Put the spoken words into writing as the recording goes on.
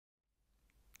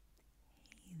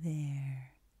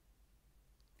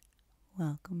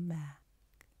welcome back.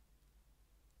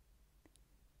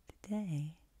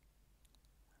 Today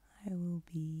I will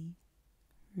be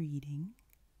reading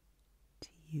to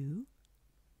you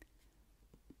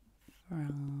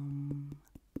from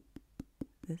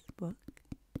this book.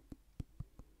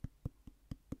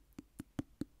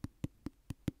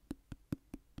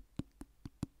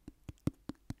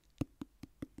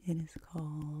 It is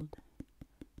called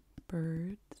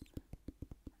Birds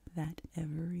That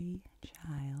Every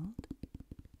Child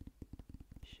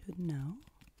Should Know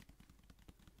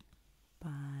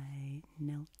by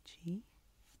Neltje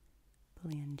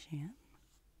Blanchan.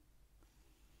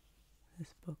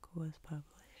 This book was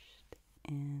published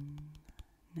in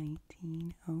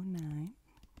 1909,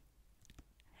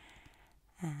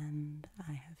 and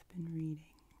I have been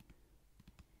reading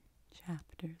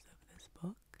chapters of this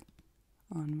book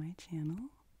on my channel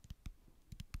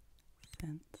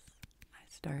since I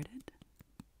started.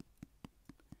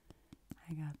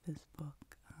 I got this book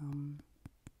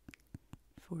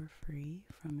for free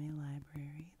from a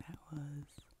library that was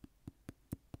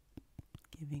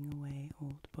giving away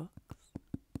old books,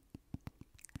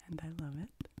 and I love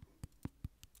it.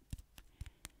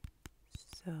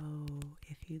 So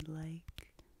if you'd like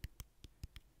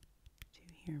to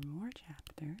hear more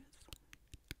chapters,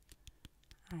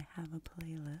 I have a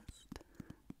playlist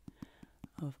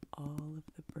of all of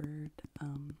the bird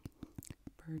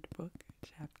book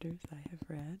chapters I have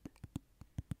read,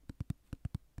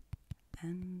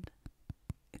 and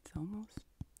it's almost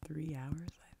 3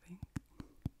 hours, I think,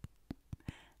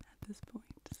 at this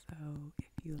point. So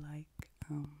if you like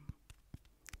to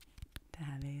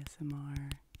have ASMR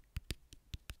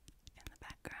in the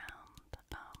background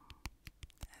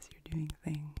as you're doing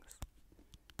things,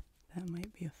 that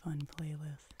might be a fun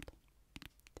playlist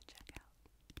to check out.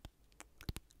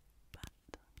 But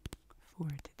for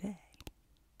today,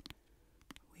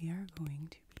 we are going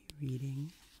to be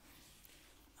reading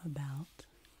about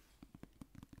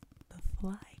the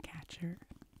flycatcher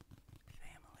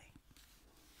family.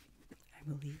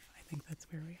 I think that's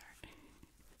where we are.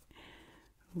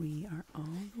 We are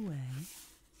all the way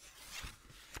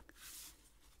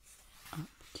up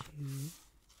to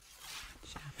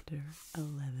chapter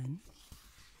 11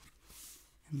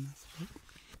 in this book.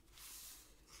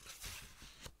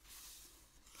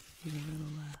 Give you a little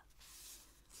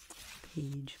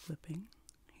page flipping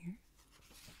here.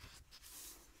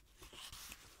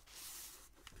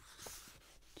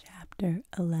 Chapter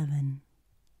 11,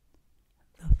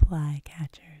 The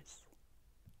Flycatchers.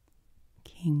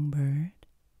 Kingbird,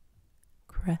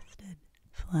 crested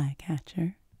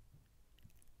flycatcher,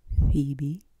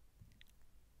 Phoebe,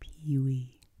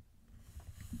 Pee-wee.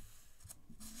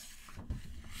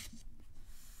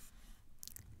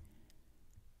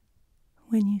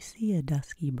 When you see a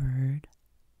dusky bird,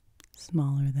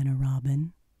 smaller than a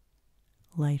robin,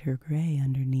 lighter gray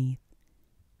underneath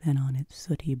than on its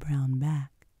sooty brown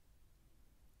back,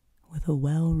 with a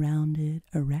well-rounded,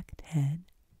 erect head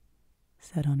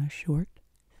set on a short,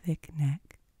 thick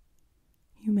neck,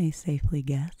 you may safely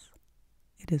guess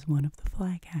it is one of the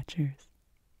flycatchers.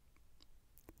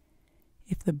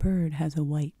 If the bird has a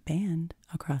white band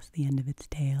across the end of its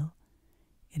tail,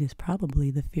 it is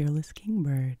probably the fearless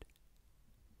kingbird.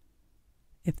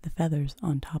 If the feathers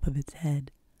on top of its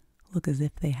head look as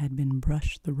if they had been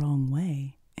brushed the wrong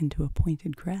way into a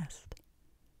pointed crest,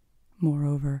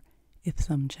 moreover, if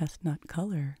some chestnut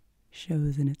color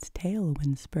shows in its tail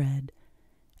when spread,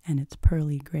 and its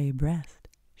pearly gray breast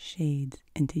shades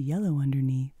into yellow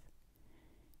underneath,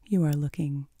 you are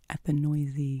looking at the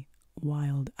noisy,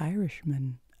 wild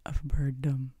Irishman of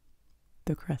birddom,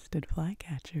 the crested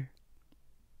flycatcher.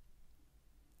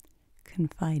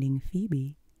 Confiding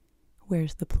Phoebe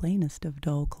wears the plainest of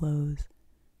dull clothes,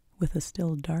 with a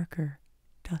still darker,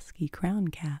 dusky crown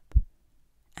cap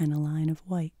and a line of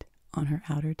white on her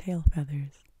outer tail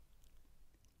feathers.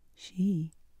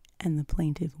 She and the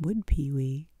plaintive wood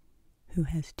Pee-wee, who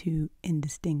has 2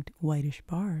 indistinct whitish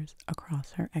bars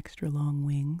across her extra long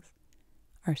wings,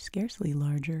 are scarcely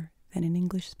larger than an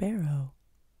English sparrow,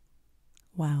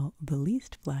 while the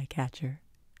least flycatcher,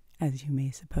 as you may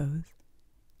suppose,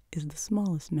 is the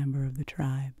smallest member of the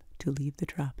tribe to leave the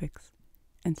tropics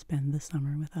and spend the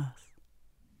summer with us.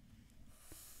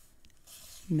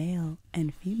 Male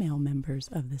and female members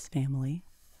of this family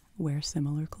wear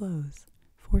similar clothes,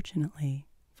 fortunately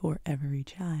for every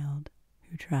child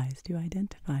who tries to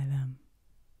identify them.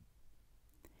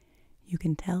 You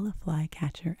can tell a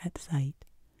flycatcher at sight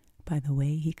by the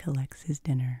way he collects his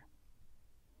dinner.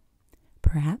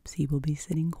 Perhaps he will be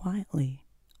sitting quietly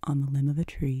on the limb of a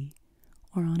tree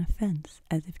or on a fence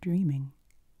as if dreaming,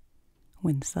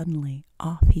 when suddenly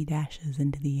off he dashes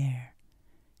into the air,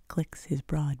 clicks his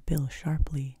broad bill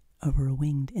sharply over a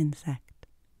winged insect,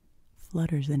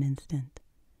 flutters an instant,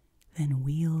 then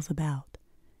wheels about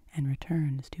and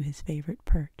returns to his favorite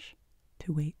perch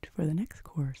to wait for the next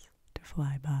course to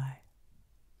fly by.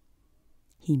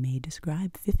 He may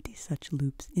describe 50 such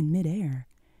loops in midair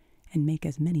and make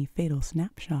as many fatal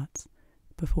snapshots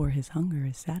before his hunger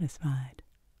is satisfied.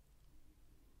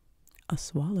 A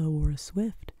swallow or a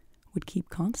swift would keep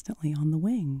constantly on the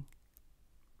wing.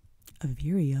 A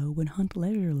vireo would hunt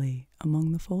leisurely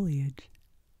among the foliage.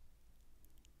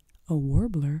 A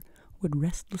warbler would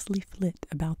restlessly flit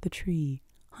about the tree,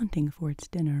 hunting for its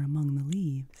dinner among the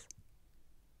leaves.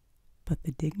 But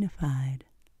the dignified,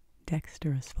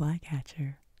 dexterous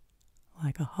flycatcher,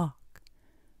 like a hawk,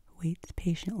 waits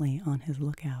patiently on his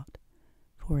lookout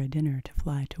for a dinner to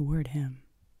fly toward him.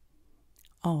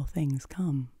 All things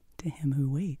come to him who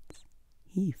waits,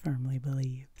 he firmly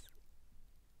believes.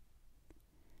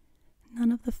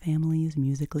 None of the family is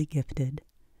musically gifted,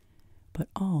 but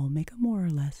all make a more or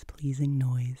less pleasing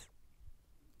noise.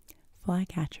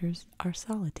 Flycatchers are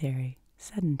solitary,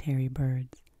 sedentary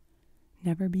birds,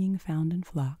 never being found in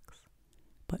flocks,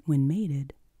 but when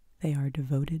mated, they are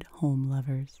devoted home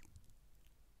lovers.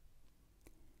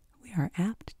 We are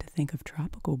apt to think of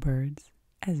tropical birds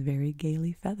as very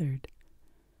gaily feathered,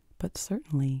 but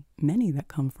certainly many that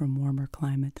come from warmer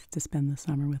climates to spend the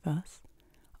summer with us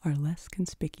are less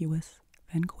conspicuous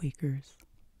than Quakers.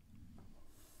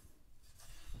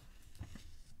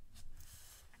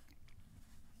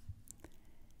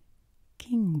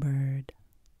 Kingbird,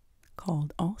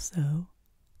 called also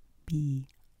bee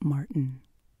martin.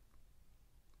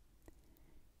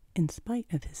 In spite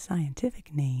of his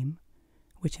scientific name,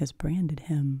 which has branded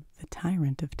him the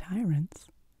tyrant of tyrants,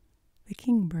 the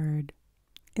kingbird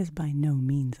is by no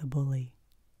means a bully.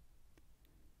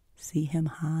 See him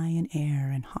high in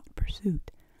air in hot pursuit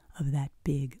of that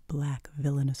big, black,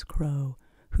 villainous crow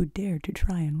who dared to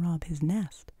try and rob his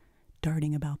nest,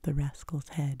 darting about the rascal's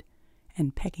head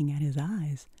and pecking at his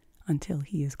eyes until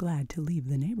he is glad to leave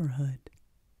the neighborhood.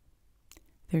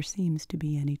 There seems to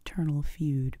be an eternal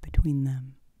feud between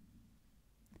them.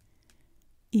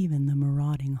 Even the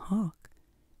marauding hawk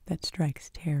that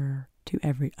strikes terror to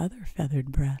every other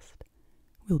feathered breast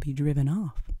will be driven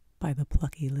off by the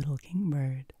plucky little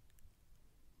kingbird.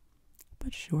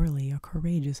 But surely a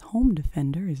courageous home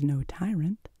defender is no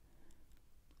tyrant.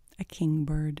 A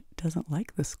kingbird doesn't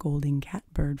like the scolding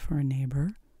catbird for a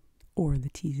neighbor, or the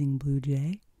teasing blue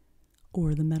jay,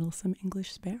 or the meddlesome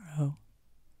English sparrow.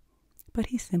 But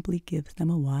he simply gives them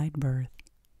a wide berth.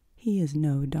 He is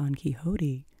no Don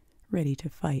Quixote, ready to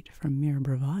fight from mere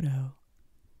bravado.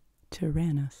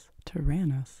 Tyrannus,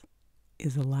 tyrannus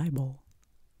is a libel.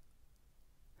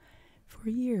 For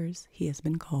years he has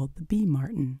been called the bee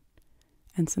martin,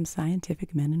 and some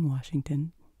scientific men in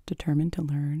Washington determined to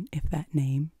learn if that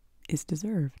name is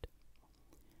deserved.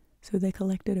 So they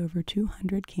collected over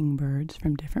 200 kingbirds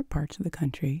from different parts of the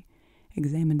country,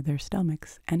 examined their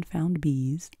stomachs, and found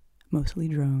bees, mostly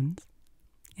drones,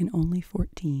 in only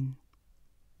 14.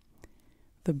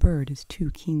 The bird is too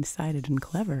keen-sighted and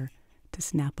clever to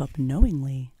snap up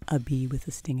knowingly a bee with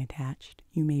a sting attached,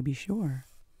 you may be sure.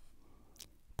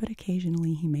 But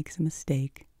occasionally he makes a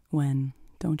mistake when,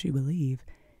 don't you believe,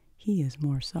 he is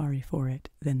more sorry for it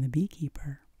than the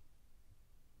beekeeper.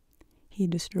 He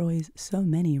destroys so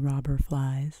many robber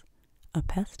flies, a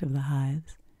pest of the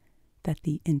hives, that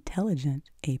the intelligent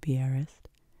apiarist,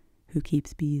 who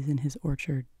keeps bees in his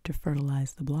orchard to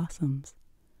fertilize the blossoms,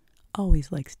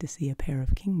 always likes to see a pair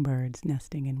of kingbirds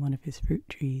nesting in one of his fruit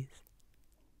trees.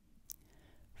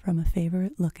 From a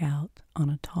favorite lookout on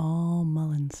a tall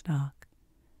mullein stalk,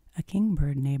 a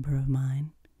kingbird neighbor of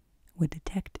mine would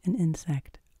detect an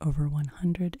insect over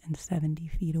 170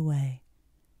 feet away,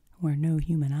 where no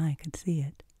human eye could see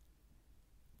it,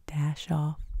 dash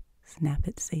off, snap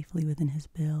it safely within his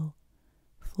bill,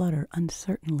 flutter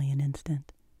uncertainly an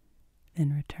instant,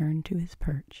 then return to his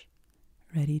perch,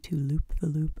 ready to loop the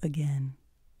loop again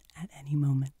at any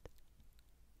moment.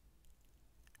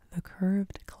 The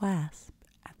curved clasp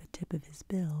at the tip of his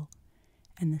bill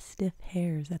and the stiff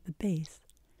hairs at the base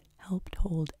helped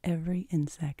hold every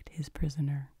insect his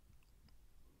prisoner.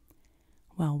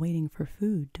 While waiting for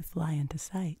food to fly into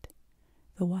sight,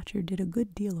 the watcher did a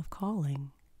good deal of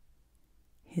calling.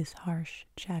 His harsh,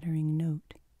 chattering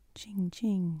note, ching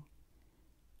ching,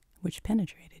 which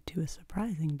penetrated to a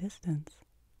surprising distance,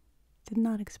 did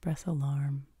not express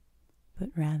alarm, but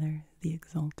rather the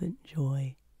exultant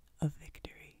joy of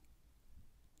victory.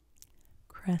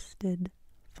 Crested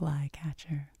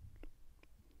flycatcher.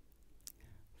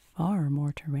 Far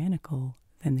more tyrannical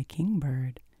than the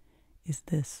kingbird is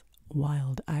this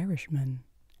wild Irishman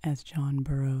as John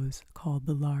Burroughs called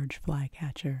the large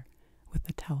flycatcher with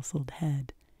the tousled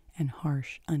head and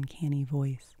harsh, uncanny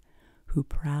voice, who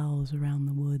prowls around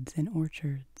the woods and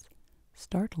orchards,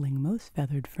 startling most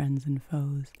feathered friends and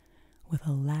foes with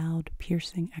a loud,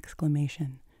 piercing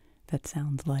exclamation that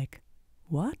sounds like,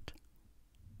 "What?"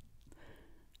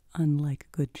 Unlike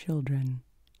good children,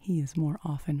 he is more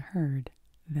often heard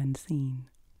than seen.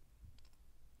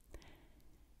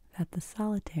 That the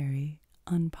solitary,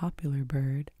 unpopular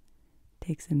bird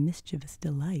takes a mischievous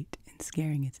delight in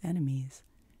scaring its enemies,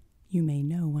 you may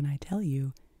know when I tell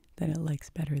you that it likes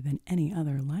better than any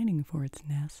other lining for its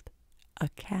nest a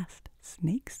cast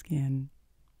snakeskin.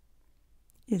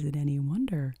 Is it any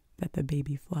wonder that the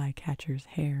baby flycatcher's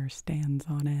hair stands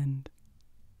on end?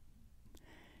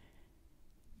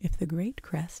 If the great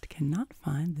crest cannot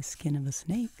find the skin of a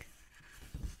snake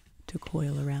to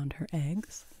coil around her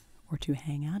eggs or to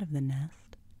hang out of the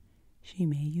nest, she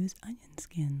may use onion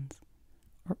skins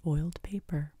or oiled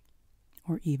paper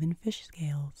or even fish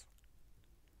scales.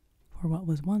 For what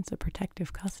was once a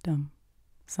protective custom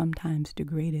sometimes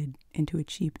degraded into a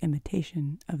cheap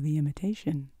imitation of the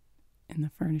imitation in the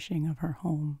furnishing of her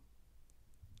home.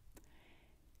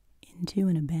 Into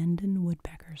an abandoned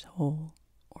woodpecker's hole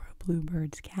or a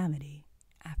bluebird's cavity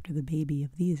after the baby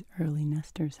of these early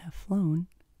nesters have flown,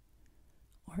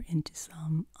 or into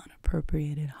some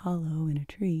unappropriated hollow in a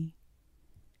tree,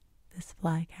 this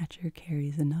flycatcher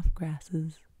carries enough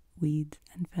grasses, weeds,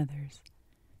 and feathers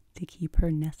to keep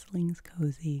her nestlings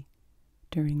cozy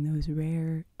during those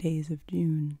rare days of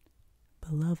June,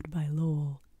 beloved by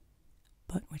Lowell,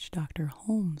 but which Dr.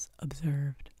 Holmes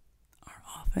observed are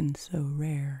often so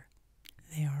rare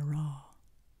they are raw.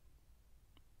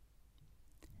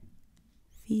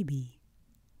 Phoebe,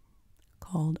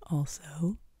 called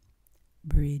also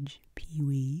bridge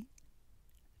pewee,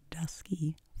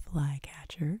 dusky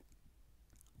flycatcher,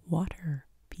 water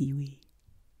pewee.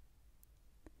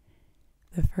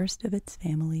 The first of its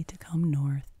family to come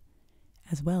north,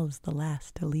 as well as the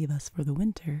last to leave us for the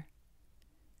winter,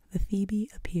 the phoebe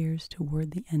appears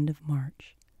toward the end of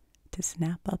March to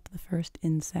snap up the first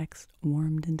insects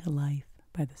warmed into life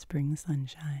by the spring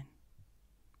sunshine.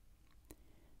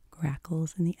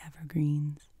 Grackles in the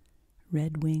evergreens,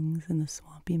 redwings in the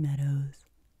swampy meadows,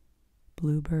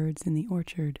 bluebirds in the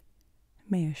orchard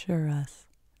may assure us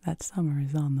that summer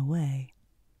is on the way,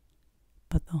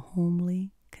 but the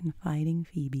homely, confiding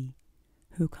phoebe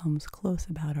who comes close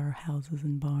about our houses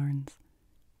and barns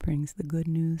brings the good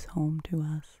news home to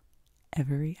us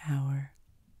every hour.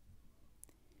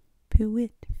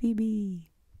 "Peewit, Phoebe!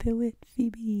 Peewit,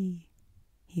 Phoebe!"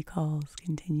 he calls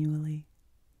continually.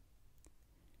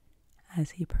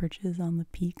 As he perches on the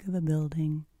peak of a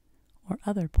building or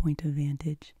other point of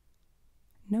vantage,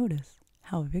 notice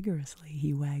how vigorously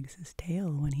he wags his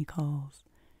tail when he calls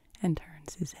and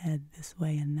turns his head this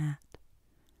way and that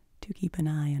to keep an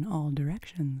eye in all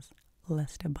directions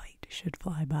lest a bite should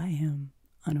fly by him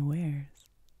unawares.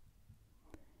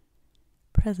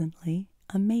 Presently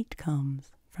a mate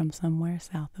comes from somewhere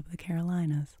south of the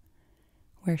Carolinas,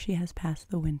 where she has passed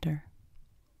the winter.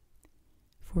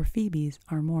 For phoebes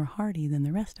are more hardy than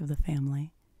the rest of the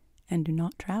family and do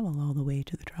not travel all the way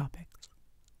to the tropics.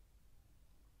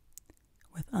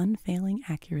 With unfailing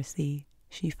accuracy,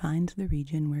 she finds the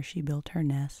region where she built her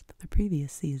nest the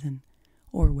previous season,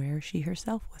 or where she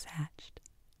herself was hatched.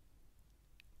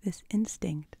 This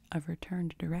instinct of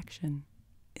returned direction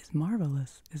is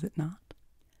marvelous, is it not?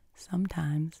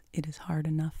 Sometimes it is hard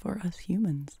enough for us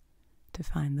humans to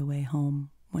find the way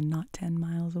home when not 10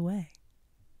 miles away.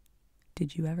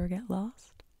 Did you ever get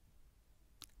lost?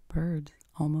 Birds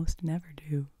almost never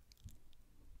do.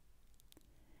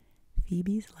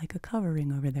 Phoebes like a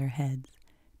covering over their heads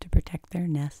to protect their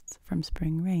nests from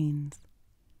spring rains.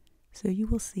 So you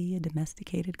will see a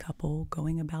domesticated couple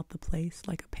going about the place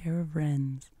like a pair of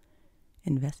wrens,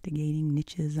 investigating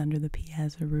niches under the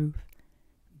piazza roof,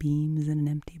 beams in an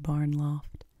empty barn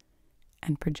loft,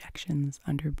 and projections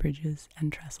under bridges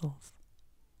and trestles.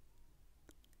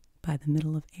 By the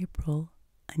middle of April,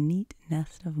 a neat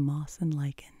nest of moss and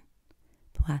lichen,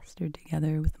 plastered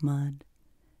together with mud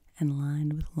and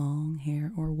lined with long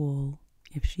hair or wool,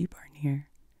 if sheep are near,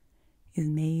 is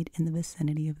made in the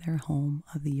vicinity of their home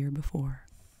of the year before.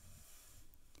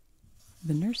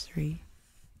 The nursery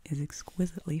is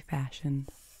exquisitely fashioned,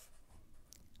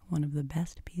 one of the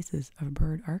best pieces of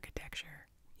bird architecture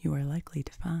you are likely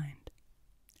to find.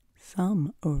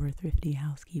 Some over-thrifty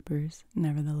housekeepers,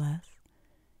 nevertheless,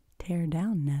 tear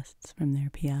down nests from their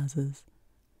piazzas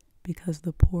because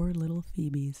the poor little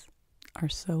phoebes are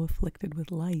so afflicted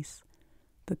with lice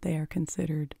that they are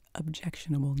considered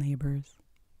objectionable neighbors.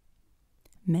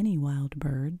 Many wild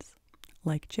birds,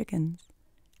 like chickens,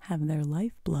 have their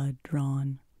lifeblood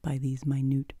drawn by these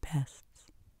minute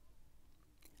pests.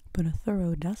 But a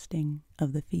thorough dusting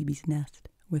of the phoebe's nest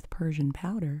with Persian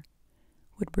powder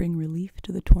would bring relief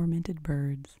to the tormented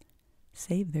birds,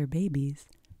 save their babies,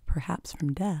 perhaps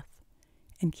from death,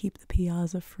 and keep the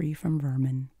piazza free from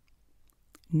vermin.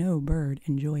 No bird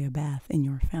enjoy a bath in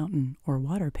your fountain or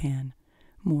water pan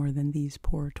more than these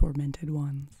poor tormented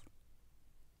ones.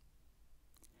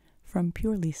 From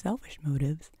purely selfish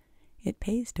motives, it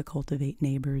pays to cultivate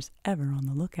neighbors ever on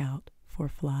the lookout for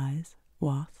flies,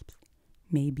 wasps,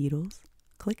 may beetles,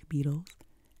 click beetles,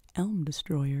 elm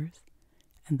destroyers,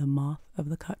 and the moth of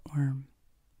the cutworm.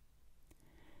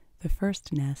 The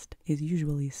first nest is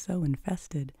usually so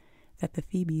infested that the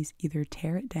phoebes either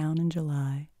tear it down in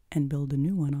July and build a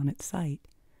new one on its site,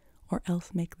 or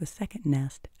else make the second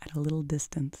nest at a little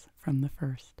distance from the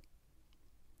first.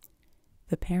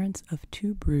 The parents of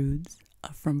two broods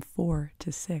of from 4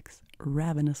 to 6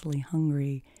 ravenously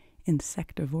hungry,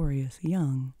 insectivorous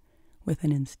young, with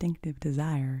an instinctive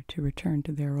desire to return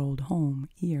to their old home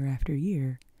year after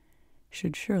year,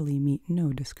 should surely meet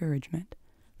no discouragement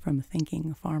from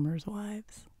thinking farmers'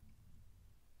 wives.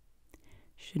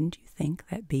 Shouldn't you think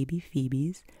that baby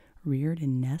phoebes reared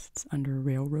in nests under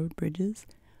railroad bridges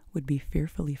would be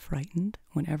fearfully frightened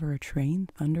whenever a train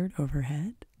thundered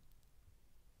overhead?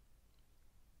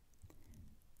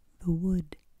 The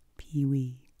wood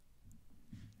pewee.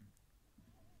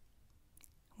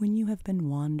 When you have been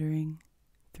wandering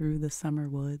through the summer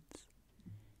woods,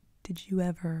 did you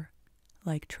ever,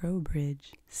 like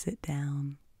Trowbridge, sit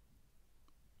down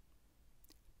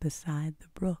beside the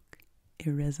brook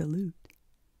irresolute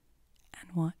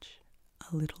and watch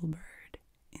a little bird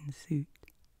in suit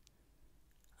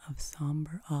of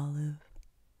somber olive,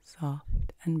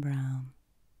 soft and brown,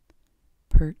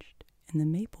 perched in the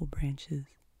maple branches,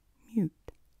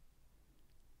 mute?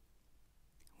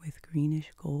 With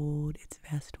greenish gold its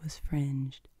vest was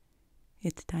fringed,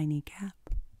 its tiny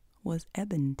cap was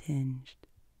ebon tinged,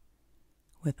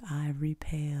 with ivory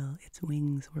pale its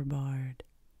wings were barred,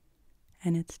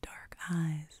 and its dark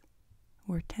eyes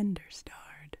were tender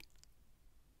starred.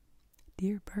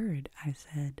 Dear bird, I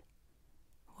said,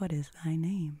 what is thy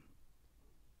name?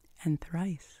 And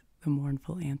thrice the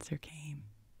mournful answer came,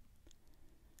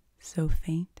 so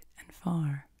faint and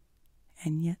far,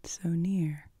 and yet so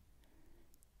near,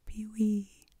 Pewee,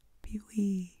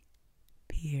 pewee,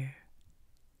 peer.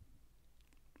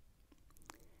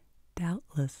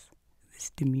 Doubtless this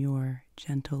demure,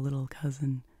 gentle little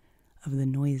cousin of the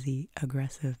noisy,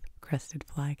 aggressive, crested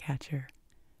flycatcher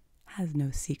has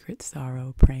no secret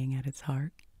sorrow preying at its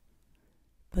heart,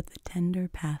 but the tender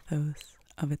pathos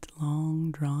of its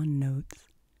long-drawn notes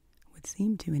would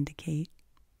seem to indicate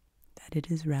that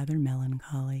it is rather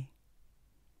melancholy.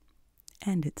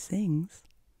 And it sings,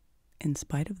 in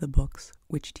spite of the books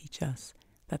which teach us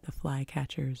that the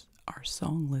flycatchers are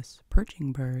songless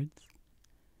perching birds.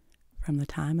 From the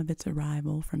time of its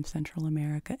arrival from Central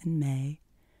America in May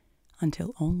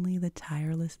until only the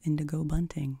tireless indigo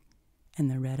bunting and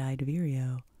the red-eyed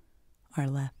vireo are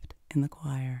left in the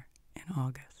choir in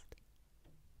August.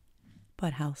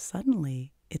 But how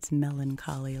suddenly its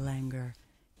melancholy languor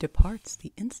departs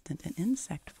the instant an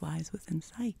insect flies within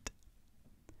sight.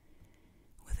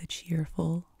 With a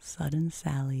cheerful, sudden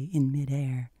sally in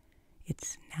mid-air, it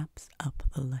snaps up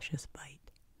the luscious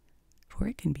bite, for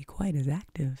it can be quite as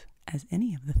active as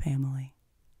any of the family.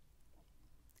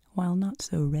 While not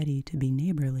so ready to be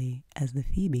neighborly as the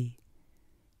phoebe,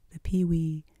 the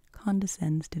pewee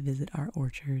condescends to visit our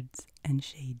orchards and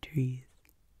shade trees.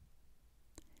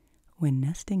 When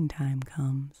nesting time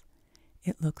comes,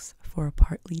 it looks for a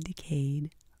partly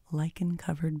decayed,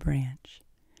 lichen-covered branch,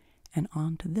 and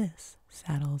onto this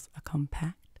saddles a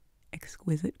compact,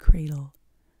 exquisite cradle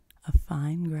of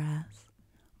fine grass,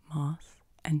 moss,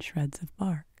 and shreds of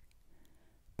bark,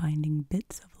 binding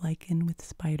bits of lichen with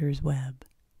spider's web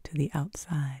to the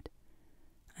outside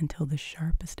until the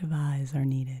sharpest of eyes are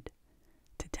needed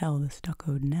to tell the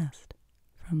stuccoed nest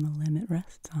from the limb it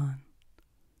rests on.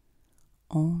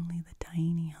 Only the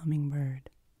tiny hummingbird,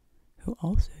 who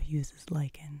also uses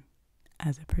lichen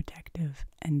as a protective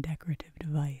and decorative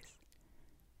device,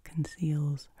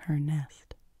 conceals her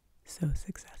nest so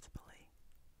successfully.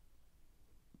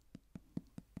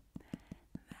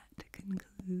 That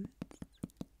concludes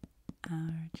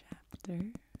our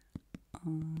chapter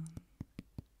on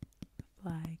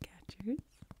flycatchers.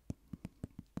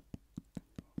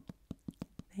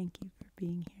 Thank you for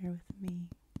being here with